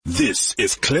This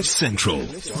is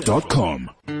CliffCentral.com.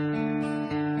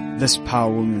 This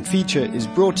Power Woman feature is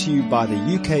brought to you by the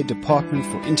UK Department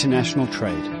for International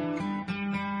Trade.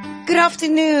 Good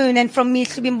afternoon, and from me,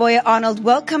 Hlubimboya Arnold,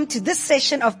 welcome to this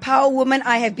session of Power Woman.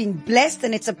 I have been blessed,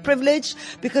 and it's a privilege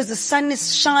because the sun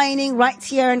is shining right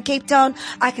here in Cape Town.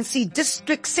 I can see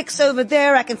District 6 over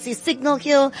there. I can see Signal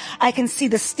Hill. I can see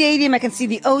the stadium. I can see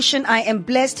the ocean. I am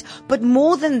blessed. But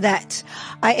more than that,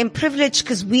 I am privileged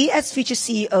because we as future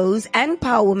CEOs and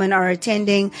Power Women are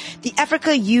attending the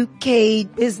Africa UK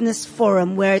Business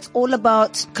Forum, where it's all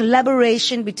about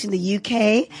collaboration between the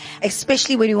UK,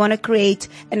 especially when we want to create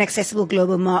an accessible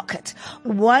global market.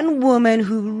 One woman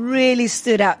who really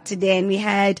stood out today, and we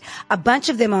had a bunch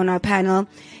of them on our panel,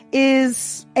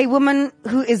 is a woman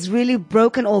who is really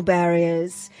broken all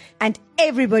barriers, and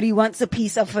everybody wants a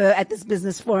piece of her at this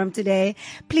business forum today.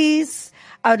 Please,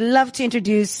 I would love to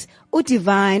introduce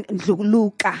Divine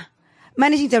Ndhlukula,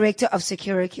 Managing Director of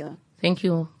SECURICO. Thank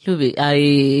you, Luby.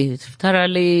 I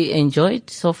thoroughly enjoyed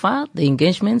so far the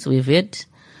engagements we've had,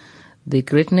 the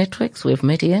great networks we've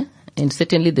met here, and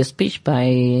certainly the speech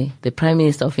by the Prime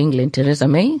Minister of England, Theresa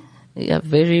May. Yeah,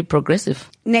 very progressive.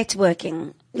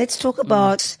 Networking. Let's talk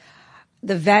about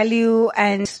the value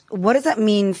and what does that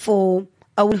mean for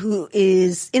a woman who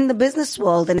is in the business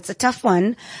world, and it's a tough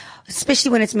one,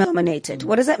 especially when it's male-dominated.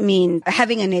 What does that mean,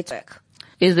 having a network?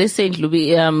 As they say,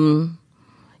 Luby,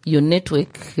 your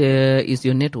network is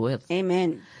your net worth.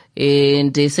 Amen.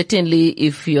 And certainly,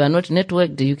 if you are not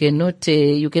networked, you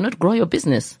cannot grow your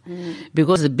business,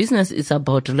 because the business is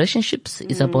about relationships.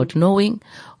 It's about knowing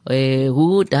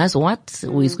who does what,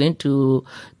 who is going to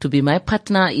be my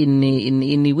partner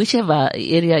in whichever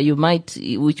area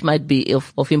which might be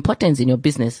of importance in your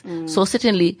business. So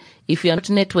certainly, if you are not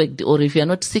networked, or if you are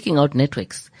not seeking out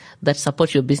networks that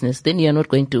support your business, then you are not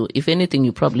going to. If anything,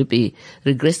 you probably be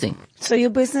regressing. So your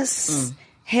business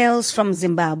hails from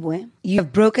Zimbabwe. You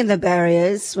have broken the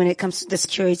barriers when it comes to the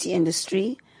security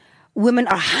industry. Women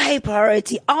are high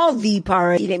priority, are the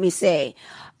priority, let me say,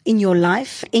 in your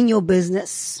life, in your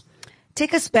business.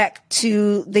 Take us back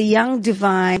to the young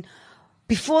Divine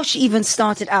before she even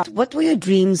started out. What were your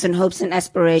dreams and hopes and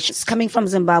aspirations coming from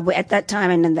Zimbabwe at that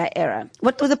time and in that era?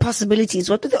 What were the possibilities?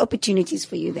 What were the opportunities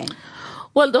for you then?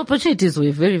 Well, the opportunities were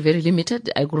very, very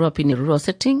limited. I grew up in a rural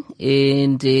setting,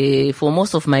 and for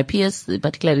most of my peers,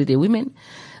 particularly the women,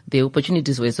 the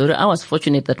opportunities were zero. I was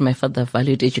fortunate that my father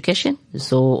valued education,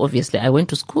 so obviously I went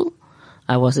to school.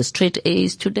 I was a straight A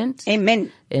student.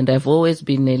 Amen. And I've always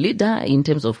been a leader in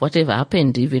terms of whatever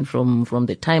happened, even from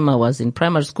the time I was in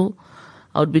primary school.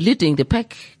 I would be leading the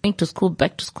pack, going to school,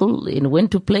 back to school, and when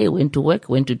to play, when to work,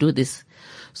 when to do this.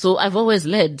 So I've always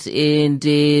led, and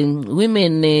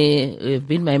women have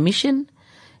been my mission.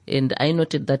 And I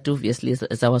noted that obviously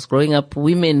as I was growing up, young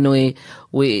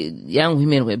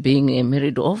women were being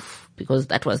married off, because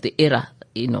that was the era.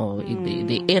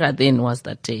 The era then was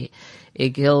that a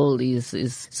girl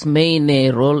his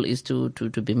main role is to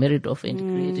be married off and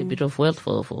create a bit of wealth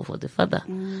for the father.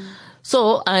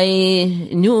 So I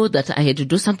knew that I had to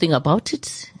do something about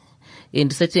it.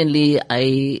 And certainly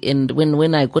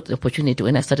when I got the opportunity,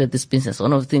 when I started this business,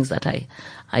 one of the things that I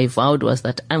vowed was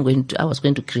that I was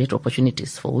going to create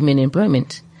opportunities for women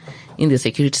employment in the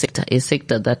security sector, a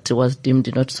sector that was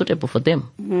deemed not suitable for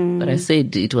them. But I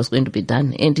said it was going to be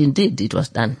done, and indeed it was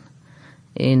done.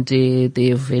 And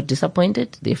they've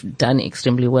disappointed. They've done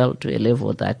extremely well to a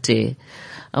level that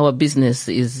our business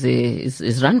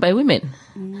is run by women.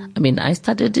 I mean, I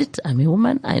started it. I'm a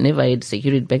woman. I never had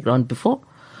security background before.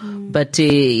 But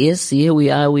yes, here we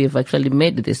are. We have actually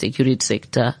made the security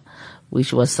sector,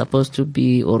 which was supposed to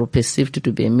be or perceived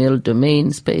to be a male domain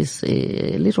space,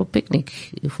 a little picnic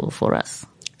for us.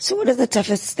 So what are the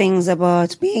toughest things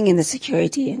about being in the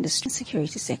security industry,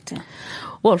 security sector?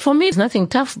 Well, for me, it's nothing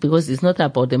tough, because it's not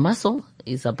about the muscle,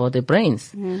 it's about the brains.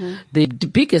 The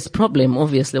biggest problem,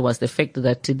 obviously, was the fact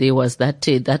that there was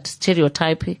that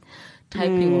stereotyping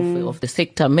of the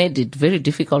sector made it very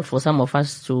difficult for some of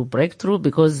us to break through,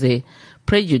 because the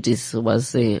prejudice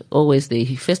was always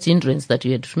the first hindrance that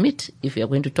you had to meet if you are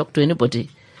going to talk to anybody.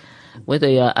 Whether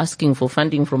you are asking for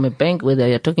funding from a bank, whether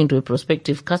you are talking to a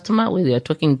prospective customer, whether you are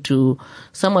talking to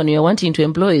someone you are wanting to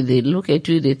employ, they look at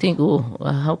you, they think, oh,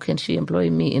 how can she employ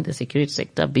me in the security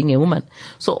sector being a woman?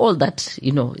 So all that,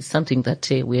 is something that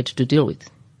we had to deal with.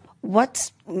 What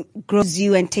grows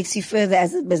you and takes you further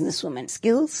as a businesswoman?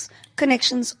 Skills,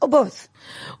 connections, or both?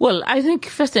 Well, I think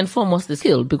first and foremost the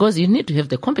skill, because you need to have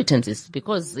the competencies,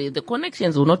 because the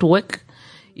connections will not work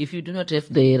if you do not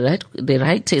have the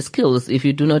right skills, if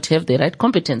you do not have the right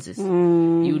competencies.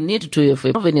 You need to have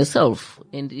proven yourself.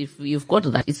 And if you've got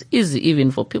that, it's easy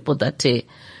even for people that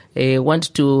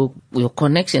want to, your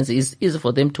connections is easy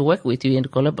for them to work with you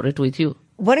and collaborate with you.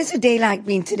 What is your day like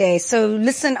been today? So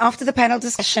listen, after the panel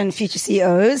discussion, future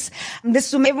CEOs,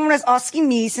 everyone was asking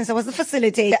me, since I was the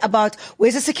facilitator, about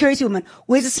where's the security woman?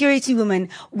 Where's the security woman?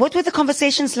 What were the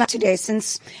conversations like today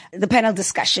since the panel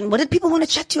discussion? What did people want to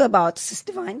chat to you about, Sis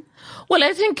Divine? Well,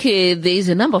 I think there is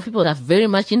a number of people that are very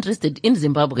much interested in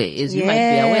Zimbabwe. As you might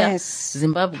be aware,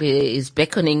 Zimbabwe is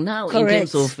beckoning now in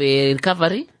terms of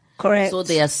recovery. Correct. So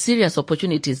there are serious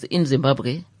opportunities in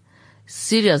Zimbabwe.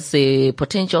 Serious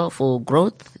potential for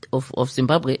growth of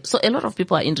Zimbabwe. So a lot of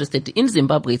people are interested in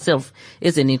Zimbabwe itself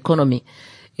as an economy.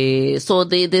 So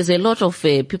there's a lot of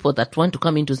people that want to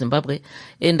come into Zimbabwe.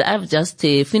 And I've just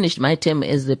finished my term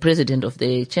as the president of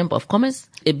the Chamber of Commerce,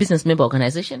 a business member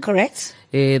organization. Correct.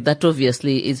 That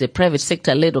obviously is a private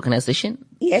sector-led organization.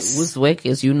 Yes. Whose work,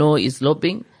 as you know, is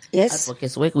lobbying. Yes.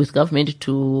 Advocates work with government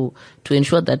to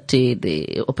ensure that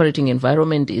the operating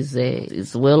environment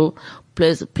is well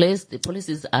placed. The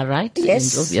policies are right.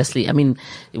 Yes. And obviously, I mean,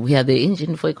 we are the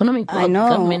engine for economic growth. I know.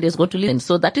 Government has got to listen.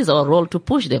 So that is our role, to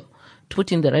push them, to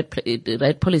put in the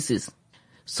right policies.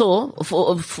 So,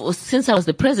 since I was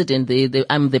the president,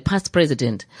 I'm the past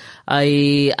president.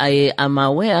 I am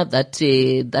aware that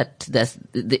there's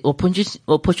the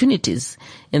opportunities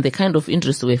and the kind of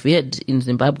interest we've had in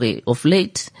Zimbabwe of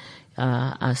late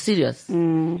are serious.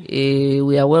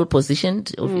 We are well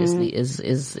positioned, obviously, as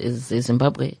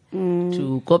Zimbabwe,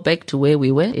 to go back to where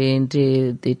we were, and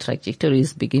the trajectory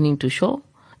is beginning to show.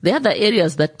 The other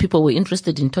areas that people were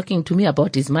interested in talking to me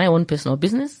about is my own personal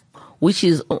business, which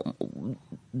is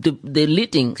the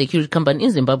leading security company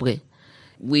in Zimbabwe.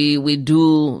 We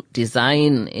do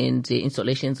design and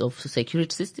installations of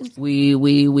security systems.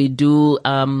 We do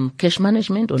cash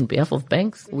management on behalf of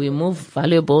banks. We move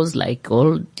valuables like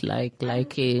gold, like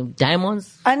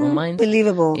diamonds.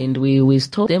 Unbelievable. And we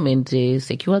store them and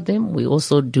secure them. We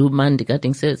also do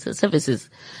man-guarding services.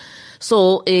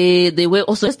 So they were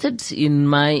also interested in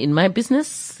my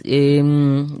business. There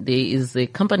is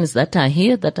companies that are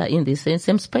here that are in the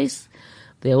same space.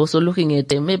 They're also looking at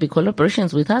maybe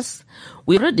collaborations with us.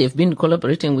 We already have been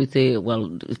collaborating with,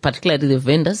 particularly the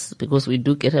vendors, because we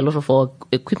do get a lot of our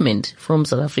equipment from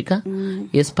South Africa.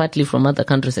 Yes, partly from other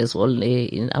countries as well,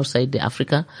 outside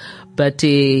Africa. But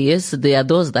yes, there are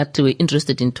those that were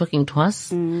interested in talking to us,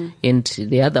 and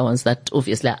the other ones that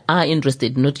obviously are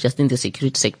interested not just in the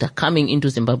security sector, coming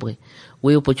into Zimbabwe,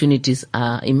 where opportunities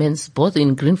are immense, both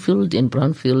in greenfield and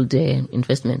brownfield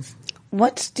investments.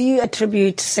 What do you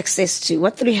attribute success to?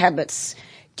 What 3 habits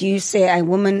do you say a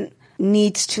woman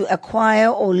needs to acquire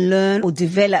or learn or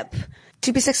develop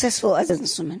to be successful as a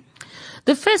businesswoman?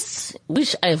 The first,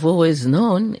 which I've always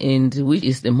known and which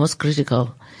is the most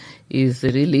critical, is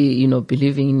really,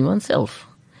 believing in oneself.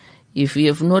 If you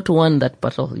have not won that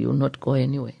battle, you will not go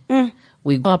anywhere.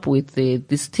 We go up with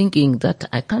this thinking that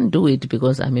I can't do it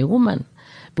because I'm a woman.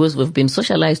 Because we've been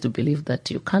socialized to believe that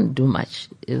you can't do much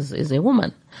as a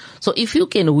woman. So if you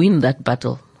can win that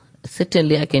battle,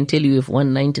 certainly I can tell you you've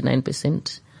won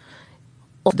 99%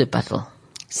 of the battle.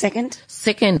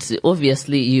 Second,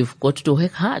 obviously, you've got to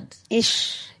work hard.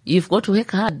 You've got to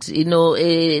work hard.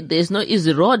 There's no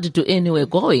easy road to anywhere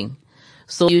going.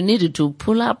 So you need to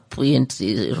pull up and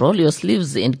roll your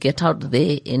sleeves and get out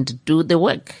there and do the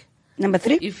work. Number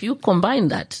 3? If you combine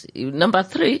that, number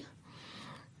 3,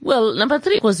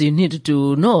 because you need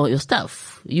to know your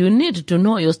stuff. You need to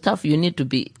know your stuff. You need to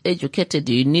be educated.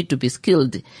 You need to be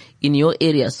skilled in your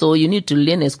area. So you need to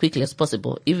learn as quickly as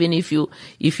possible. Even if you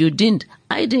didn't,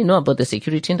 I didn't know about the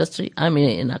security industry. I'm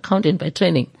an accountant by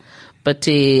training. But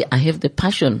I have the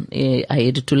passion. I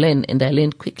had to learn, and I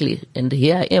learned quickly. And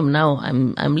here I am now.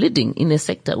 I'm leading in a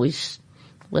sector which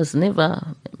was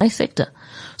never my sector.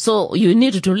 So you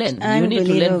need to learn. You need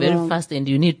to learn very fast, and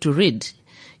you need to read.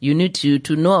 You need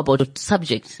to know about the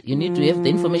subject. You need to have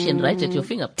the information right at your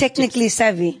fingertips. Technically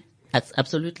savvy.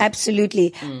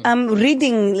 Absolutely.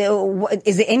 Reading,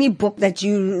 is there any book that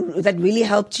really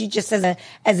helped you just as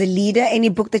a leader? Any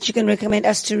book that you can recommend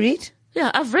us to read?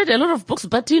 Yeah, I've read a lot of books,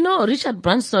 but Richard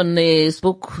Branson's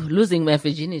book, Losing My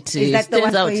Virginity, is that the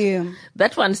one out. For you?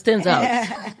 That one stands out.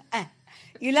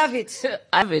 You love it.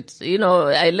 I love it.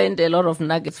 I learned a lot of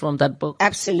nuggets from that book.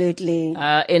 Absolutely.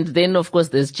 And then, of course,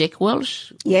 there's Jack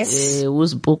Welch. Yes.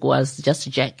 Whose book was just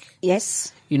Jack.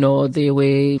 Yes. They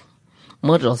were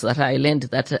models that I learned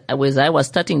that as I was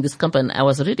starting this company, I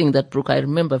was reading that book, I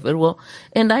remember very well.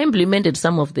 And I implemented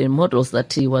some of the models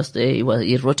that he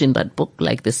wrote in that book,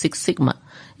 like the Six Sigma.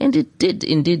 And it did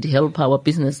indeed help our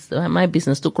business, my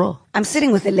business, to grow. I'm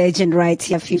sitting with a legend right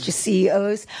here, future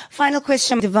CEOs. Final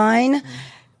question, Divine.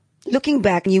 Looking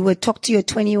back, you would talk to your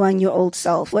 21-year-old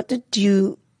self. What did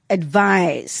you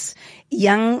advise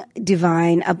young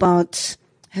Divine about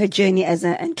her journey as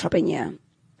an entrepreneur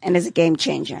and as a game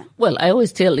changer? Well, I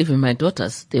always tell even my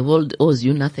daughters, the world owes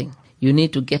you nothing. You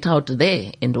need to get out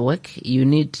there and work. You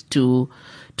need to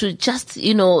just,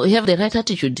 have the right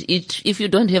attitude. If you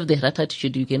don't have the right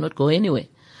attitude, you cannot go anywhere.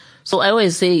 So I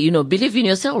always say, believe in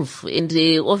yourself. And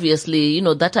obviously,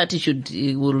 that attitude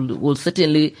will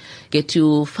certainly get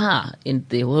you far. And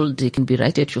the world can be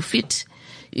right at your feet.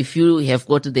 If you have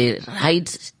got the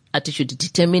right attitude,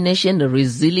 determination,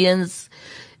 resilience,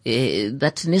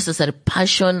 that necessary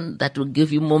passion that will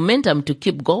give you momentum to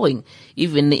keep going,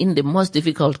 even in the most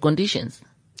difficult conditions.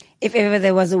 If ever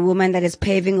there was a woman that is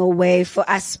paving a way for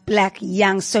us black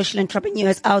young social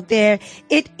entrepreneurs out there,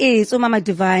 it is Mama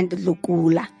Divine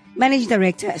Ndhlukula, Managing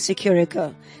Director at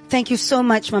SECURICO. Thank you so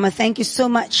much, Mama. Thank you so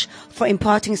much for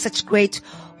imparting such great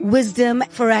wisdom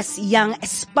for us young,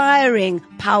 aspiring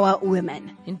power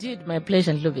women. Indeed, my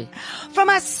pleasure, Luby. From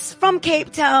us, from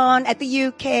Cape Town at the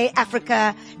UK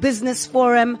Africa Business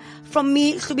Forum, from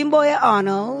me, Ndhlukula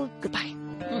Arnold, goodbye.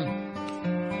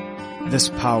 This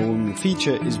Power Woman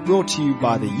feature is brought to you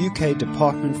by the UK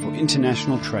Department for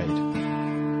International Trade.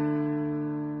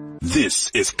 This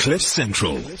is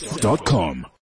CliffCentral.com.